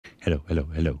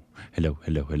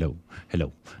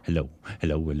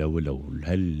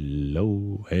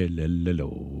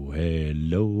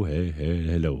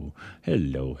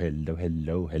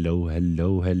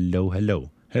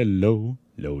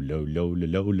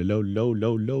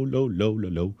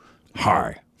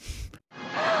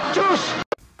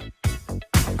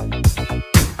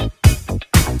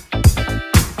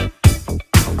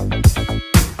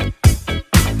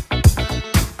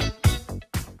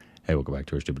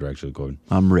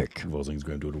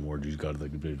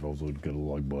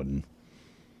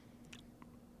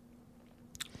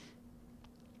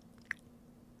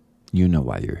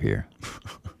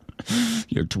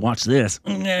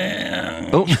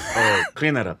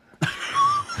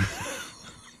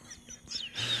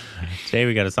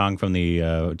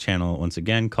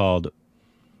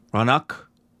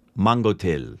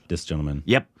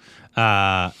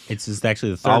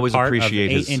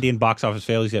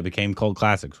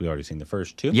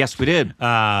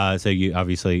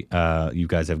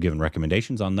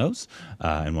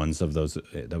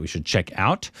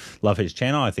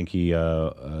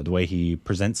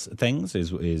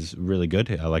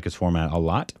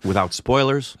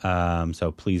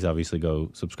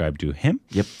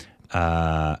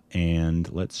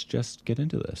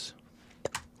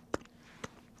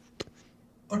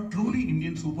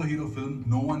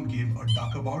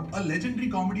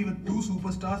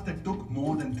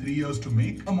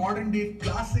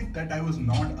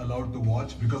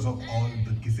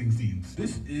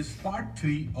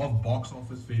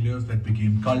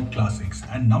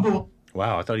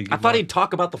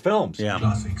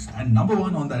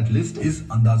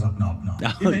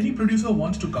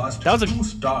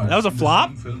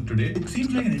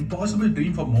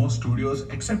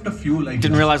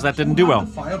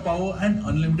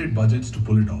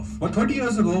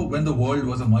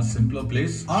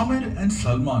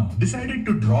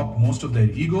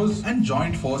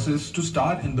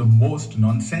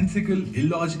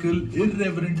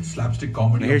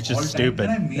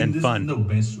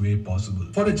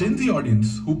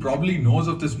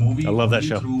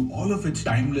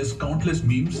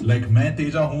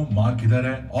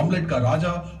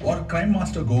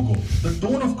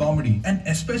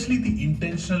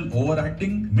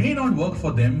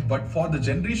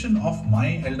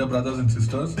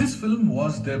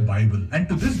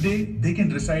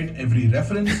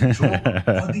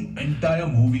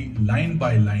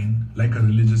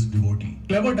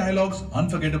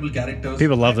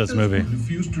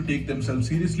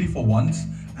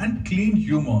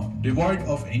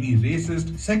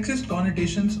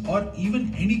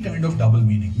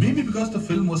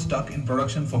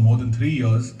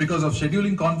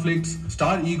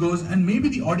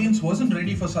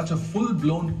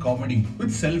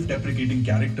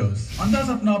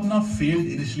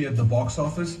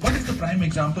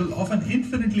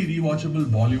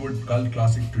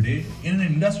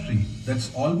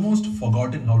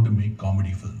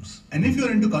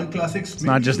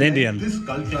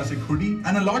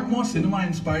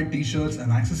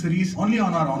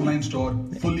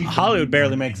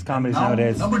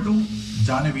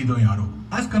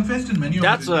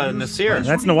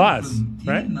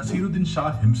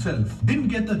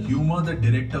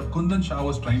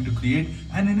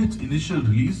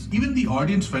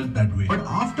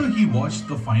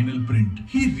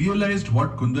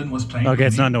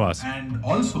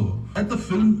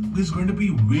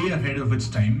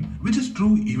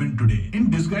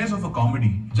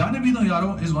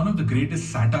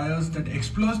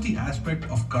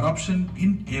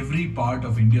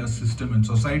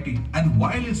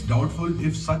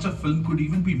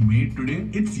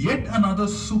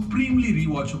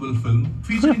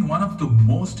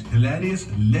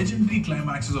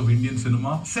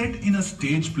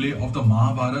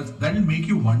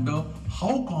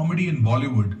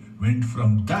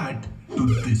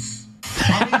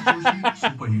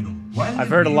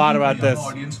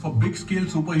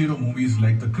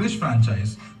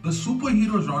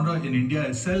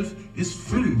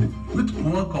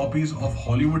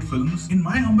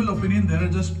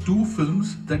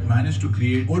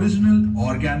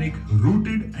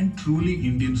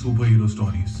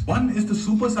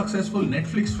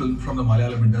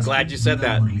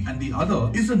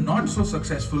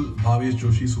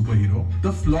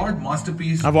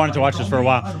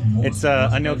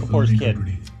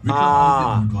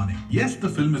Yes, the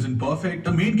film isn't perfect.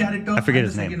 The main character, I forget and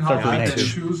his the name. second Starts half with an has H.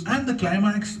 issues, and the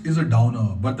climax is a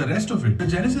downer. But the rest of it, the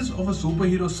genesis of a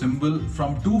superhero symbol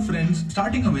from two friends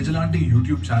starting a vigilante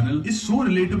YouTube channel, is so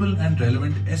relatable and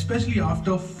relevant, especially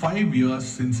after 5 years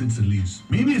since its release.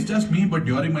 Maybe it's just me, but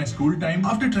during my school time,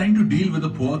 after trying to deal with the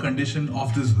poor condition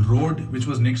of this road which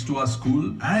was next to our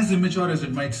school, as immature as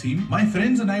it might seem, my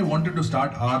friends and I wanted to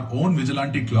start our own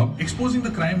vigilante club, exposing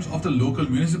the crimes of the local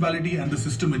municipality and the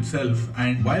system itself.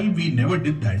 And while we never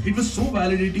did that, it was so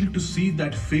validating to see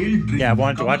that failed dream. Yeah, I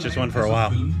wanted to watch this one for a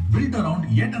while. Built around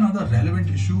yet another relevant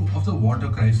issue of the water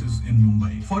crisis in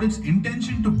Mumbai. For its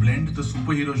intention to blend the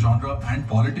superhero genre and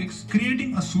politics,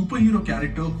 creating a superhero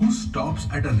character who stops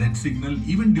at a red signal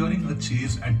even during a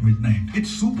chase at midnight. Its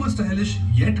super stylish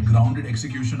yet grounded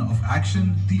execution of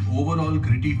action, the overall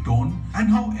gritty tone, and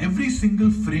how every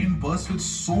single frame bursts with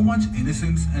so much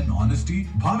innocence and honesty.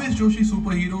 Bhavesh Joshi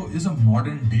Superhero is a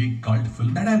modern day cult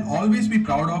film that I'll always be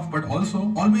proud of, but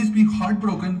also always be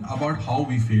heartbroken about how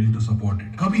we failed to support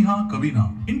it. Kabhi Haan Kabhi Na.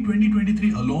 In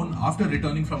 2023 alone, after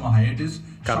returning from a hiatus,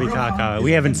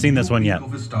 we haven't seen this one yet.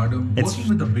 Stardom, It's working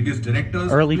with the biggest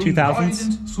directors, early doing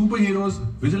 2000s? superheroes,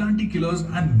 vigilante killers,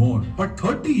 and more. But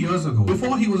 30 years ago,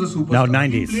 before he was a superstar, No,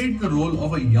 90s. he played the role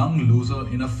of a young loser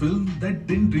in a film that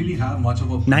didn't really have much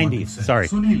of a plot 90s, itself. sorry.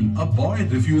 Sunil, a boy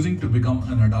refusing to become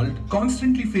an adult,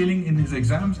 constantly failing in his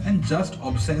exams and just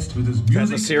obsessed with his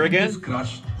music Seer and again? his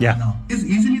crush, Yeah. Anna, is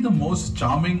easily the most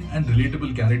charming and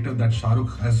relatable character that Shah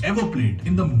Rukh has ever played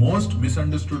in the most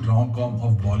misunderstood rom-com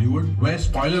of Bollywood, where,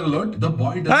 spoiler alert, the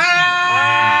boy doesn't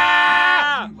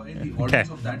why the audience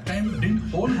of that time didn't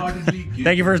wholeheartedly give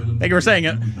Thank you for the film saying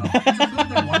it. It's a film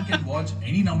that one can watch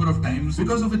any number of times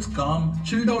because of its calm,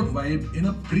 chilled out vibe in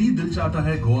a pre-Dil Chahta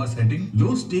Hai Goa setting,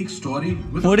 low stakes story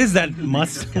with What a is that single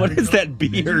must? major What is character,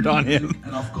 that beard on him? music,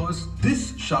 and of course,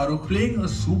 this Shah Rukh playing a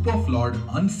super flawed,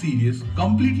 unserious,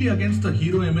 completely against the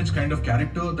hero image kind of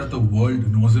character that the world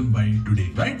knows him by today.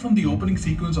 Right from the opening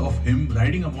sequence of him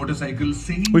riding a motorcycle,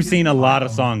 singing. We've his seen a lot of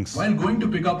song songs. while going to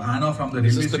pick up Anna from the railway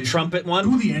this the station trumpet one?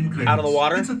 to the end credits. Out of the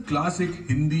water? It's a classic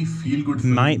Hindi feel-good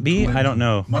film. Might be, I don't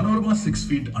know. Manorama 6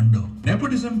 Feet Under.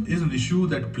 Nepotism is an issue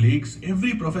that plagues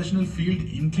every professional field,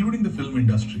 including the film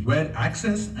industry, where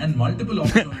access and multiple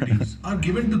opportunities are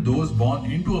given to those born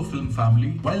into a film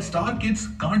family, while star kids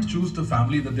can't choose the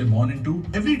family that they're born into.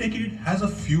 Every decade has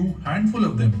a handful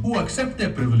of them who accept their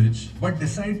privilege but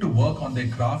decide to work on their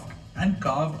craft and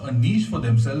carve a niche for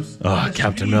themselves. And a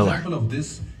Captain shining Miller. example of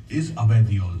this is Abhay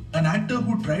Deol, an actor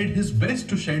who tried his best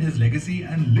to shed his legacy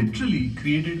and literally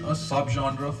created a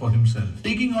subgenre for himself,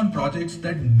 taking on projects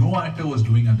that no actor was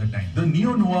doing at the time. The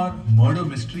neo-noir murder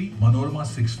mystery Manorama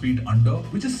 6 Feet Under,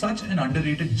 which is such an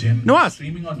underrated gem, is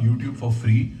streaming on YouTube for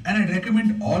free, and I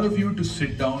recommend all of you to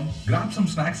sit down, grab some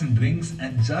snacks and drinks,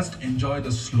 and just enjoy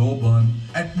the slow burn,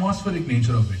 atmospheric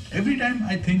nature of it. Every time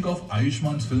I think of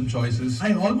Ayushman's film choices,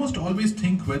 I almost always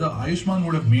think whether Ayushman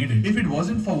would have made it if it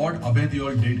wasn't for what Abhay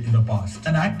Deol did in the past.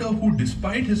 An actor who,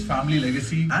 despite his family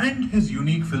legacy and his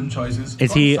unique film choices, Is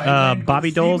got he sidelined to Bobby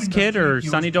the same Dole's kid industry or he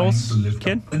was Sonny trying Dole's to lift up.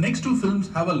 kid? The next two films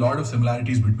have a lot of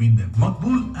similarities between them.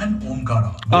 Maqbool and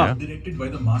Omkara, both directed by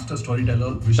the master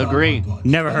storyteller Vishal Agreed. Bhardwaj.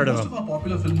 Never While heard of most him. of our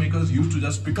popular filmmakers used to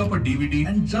just pick up a DVD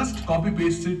and just copy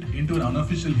paste it into an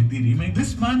unofficial Hindi remake,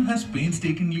 this man has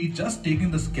painstakingly just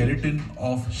taken the skeleton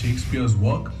of Shakespeare's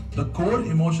work, the core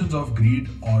emotions of greed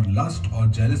or lust or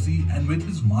jealousy, and with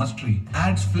his mastery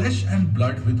adds flesh and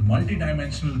blood with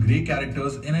multi-dimensional grey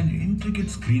characters in an intricate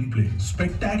screenplay,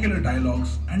 spectacular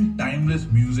dialogues, and timeless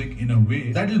music in a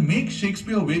way that will make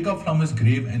Shakespeare wake up from his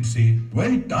grave and say,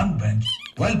 "Well done, bench."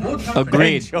 While both have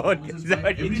Agreed. performances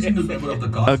by every single member of the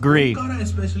cast, Agreed. Omkara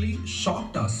especially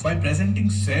shocked us by presenting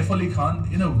Saif Ali Khan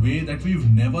in a way that we've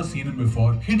never seen him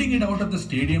before, hitting it out of the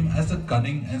stadium as the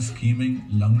cunning and scheming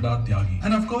Langda Tyagi.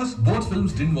 And of course, both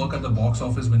films didn't work at the box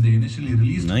office when they initially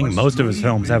released. I think but most of his slowly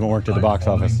films built haven't worked at the a box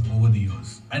office. following over the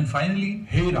years. And finally,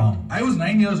 Hey Ram. I was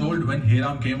 9 years old when Hey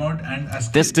Ram came out, and as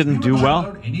This kids, didn't we were do not well.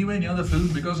 allowed anywhere near the film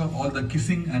because of all the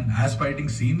kissing and ass-biting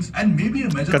scenes, and maybe a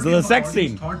majority Because of the our sex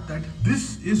audience scene. thought that this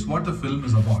is what the film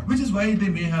is about, which is why they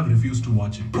may have refused to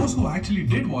watch it. Those who actually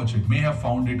did watch it may have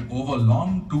found it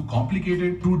overlong, too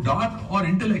complicated, too dark, or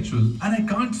intellectual, and I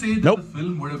can't say that the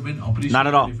film would have been appreciated Not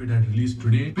at all. if it had released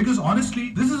today, because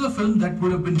honestly, this is a film that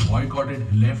would have been boycotted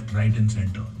left, right, and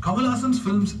center. Kamal Hassan's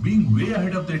films being way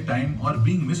ahead of their time or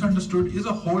being being misunderstood is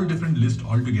a whole different list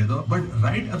altogether, but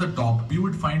right at the top, we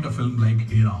would find a film like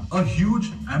Hey Ram, a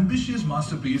huge, ambitious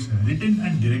masterpiece written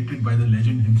and directed by the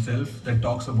legend himself that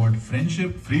talks about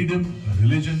friendship, freedom,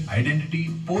 religion, identity,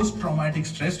 post-traumatic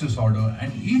stress disorder,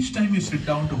 and each time you sit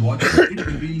down to watch it, it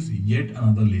reveals yet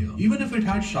another layer. Even if it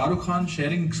had Shah Rukh Khan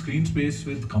sharing screen space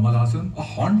with Kamal Hassan, a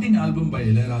haunting album by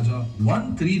Ilaiyaraaja,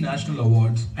 won 3 national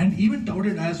awards, and even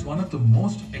touted as one of the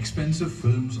most expensive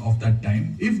films of that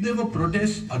time, if there were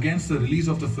protests against the release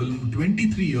of the film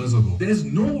 23 years ago, there's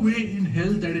no way in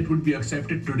hell that it would be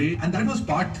accepted today. And that was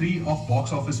part 3 of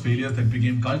box office failures that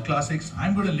became cult classics.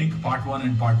 I'm going to link part 1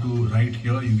 and part 2 right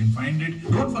here. You can find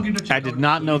it. Don't forget to check I did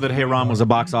not know that Hey Ram was a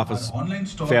box office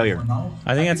failure.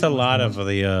 I think that's a lot of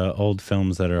the old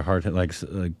films that are hard to, like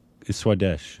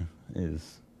Swadesh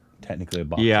is technically a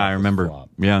box office I remember. flop.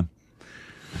 Yeah.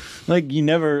 Like, you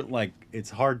never, like, it's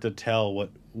hard to tell what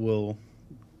will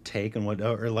take and what,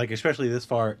 or like, especially this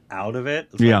far out of it.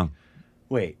 It's like,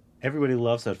 wait, everybody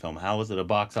loves that film. How was it a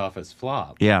box office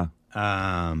flop? Yeah.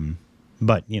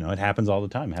 But, you know, it happens all the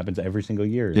time. It happens every single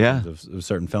year. Yeah. Of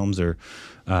certain films are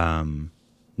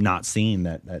not seen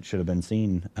that should have been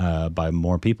seen by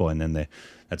more people. And then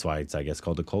that's why it's, I guess,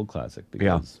 called a cult classic,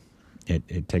 because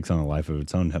it takes on a life of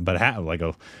its own. But like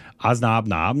a Azna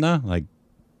Abna Abna, like,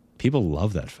 people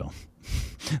love that film.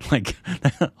 Like,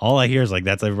 all I hear is like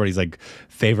that's everybody's like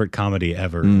favorite comedy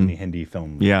ever in the Hindi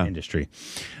film industry.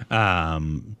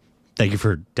 Thank you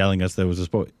for telling us there was a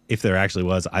spoil. If there actually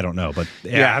was, I don't know, but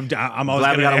I'm always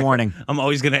glad we got a warning. I'm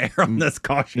always going to err on this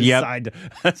cautious side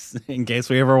in case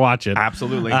we ever watch it.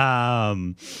 Absolutely.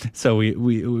 So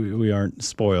we aren't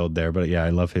spoiled there, but yeah, I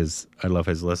love his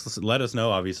list. Let us know,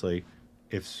 obviously,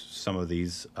 if some of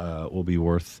these will be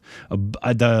worth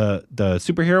the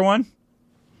superhero one.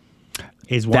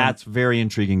 That's very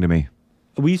intriguing to me.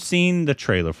 We've seen the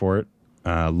trailer for it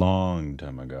a long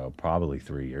time ago, probably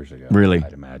 3 years ago. Really?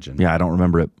 I'd imagine. Yeah, I don't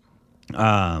remember it.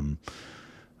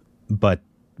 But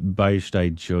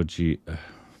Baishtai Joji,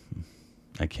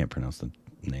 I can't pronounce the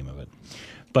name of it,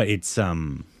 but it's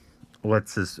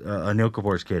what's this Anil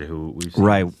Kapoor's kid who we've seen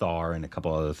in Thor and a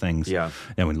couple other things. Yeah,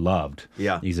 and we loved.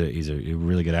 Yeah, he's a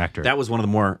really good actor. That was one of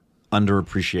the more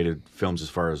underappreciated films as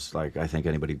far as like I think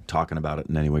anybody talking about it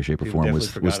in any way, shape, or form was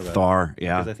Thor.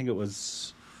 Yeah, because I think it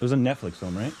was a Netflix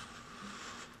film, right?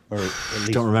 Or at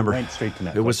least don't remember. It went straight to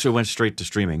Netflix. It went straight to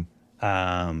streaming.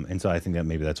 And so I think that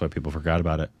maybe that's why people forgot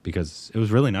about it, because it was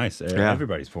really nice.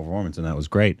 Everybody's performance and that was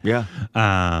great. Yeah.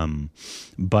 So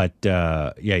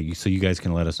you guys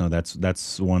can let us know.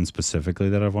 That's one specifically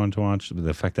that I've wanted to watch.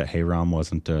 The fact that Hey Ram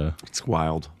wasn't it's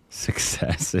wild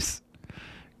success is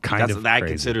kind of crazy. I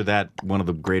consider that one of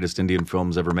the greatest Indian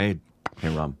films ever made. Hey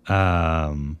Ram.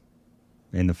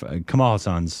 In the Kamal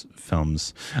Hassan's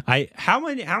films, how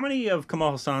many of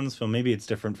Kamal Hassan's film? Maybe it's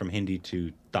different from Hindi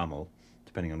to Tamil,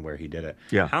 depending on where he did it.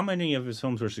 Yeah. How many of his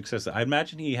films were successes? I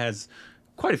imagine he has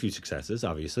quite a few successes,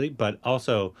 obviously, but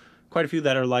also quite a few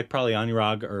that are like probably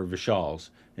Anurag or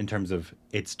Vishal's in terms of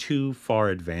it's too far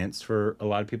advanced for a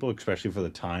lot of people, especially for the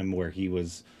time where he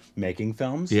was making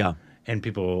films. Yeah. And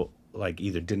people like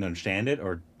either didn't understand it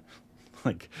or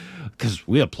like, because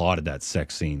we applauded that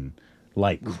sex scene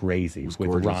like crazy with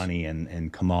gorgeous. Ronnie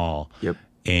and Kamal. Yep.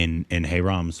 In Hey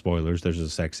Ram, spoilers, there's a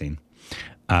sex scene.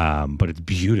 But it's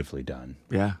beautifully done.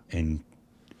 Yeah. And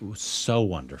it was so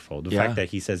wonderful. The fact that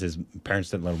he says his parents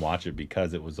didn't let him watch it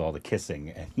because it was all the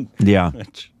kissing. And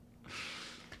which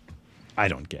I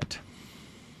don't get.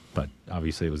 But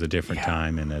obviously it was a different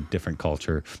time and a different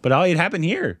culture. But it happened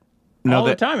here all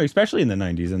the time, especially in the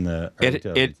 90s and the early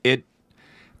 2000s.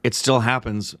 It still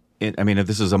happens. I mean, if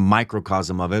this is a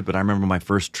microcosm of it, but I remember my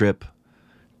first trip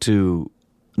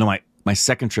my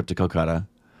second trip to Kolkata.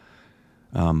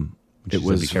 It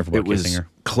was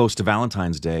close to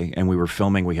Valentine's Day, and we were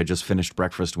filming. We had just finished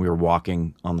breakfast, and we were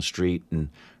walking on the street. And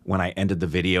when I ended the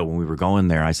video, when we were going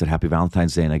there, I said, "Happy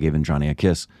Valentine's Day," and I gave Johnny a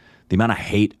kiss. The amount of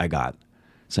hate I got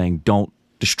saying, "Don't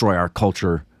destroy our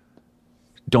culture.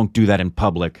 Don't do that in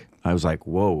public." I was like,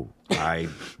 whoa, I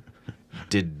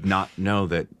did not know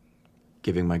that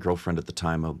giving my girlfriend at the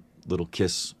time a little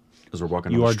kiss as we're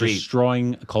walking on the street, you are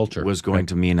destroying culture, was going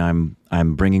to mean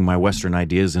I'm bringing my Western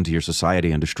ideas into your society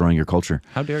and destroying your culture.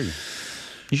 How dare you?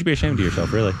 You should be ashamed of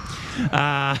yourself, really.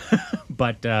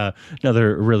 But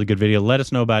another really good video. Let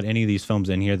us know about any of these films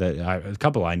in here. A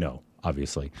couple I know,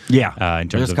 obviously. Yeah.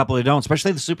 There's a couple I don't,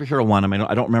 especially the superhero one. I mean,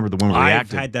 I don't remember the one where we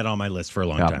acted. I've had that on my list for a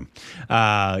long time.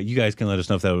 You guys can let us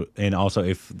know if that, and also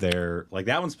if they're like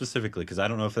that one specifically, because I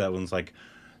don't know if that one's like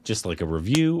just like a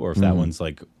review or if that one's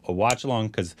like a watch along,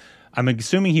 because I'm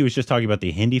assuming he was just talking about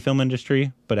the Hindi film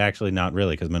industry, but actually not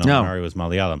really, because Manal Nari was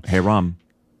Malayalam. Hey Ram.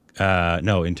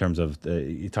 No, in terms of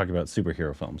you talked about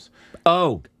superhero films.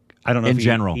 Oh, I don't know in if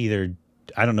general.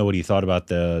 I don't know what he thought about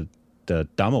the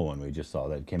Damo one we just saw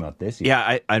that came out this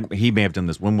year. Yeah, he may have done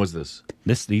this. When was this?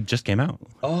 He just came out.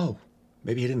 Oh,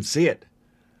 maybe he didn't see it.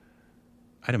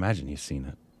 I'd imagine he's seen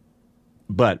it.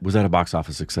 But was that a box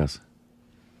office success?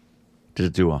 Did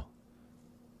it do well?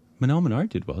 Manal Menard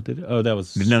did well, did it? Oh, that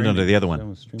was no, the other That one.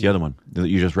 was The other one that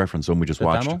you just referenced, the one we just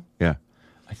watched. Damo? Yeah,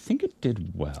 I think it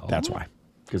did well. that's why.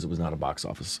 Because it was not a box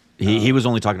office. He was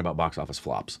only talking about box office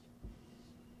flops.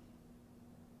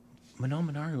 Manal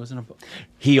Menard wasn't a...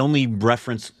 He only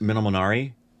referenced Manal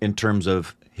Menard in terms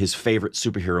of his favorite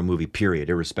superhero movie, period,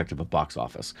 irrespective of box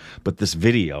office. But this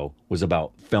video was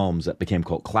about films that became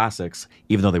cult classics,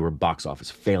 even though they were box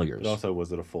office failures. But also,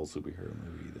 was it a full superhero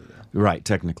movie either? Right,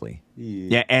 technically.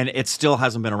 Yeah, and it still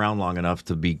hasn't been around long enough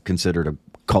to be considered a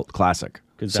cult classic.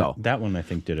 Because so that one, I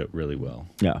think, did it really well.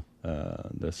 yeah,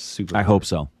 The super. I hope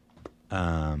so.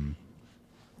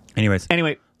 Anyways.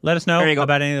 Anyway, Let us know there you go.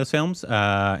 about any of those films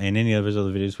and any of his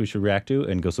other videos we should react to,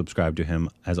 and go subscribe to him,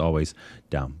 as always,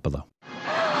 down below.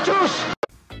 Just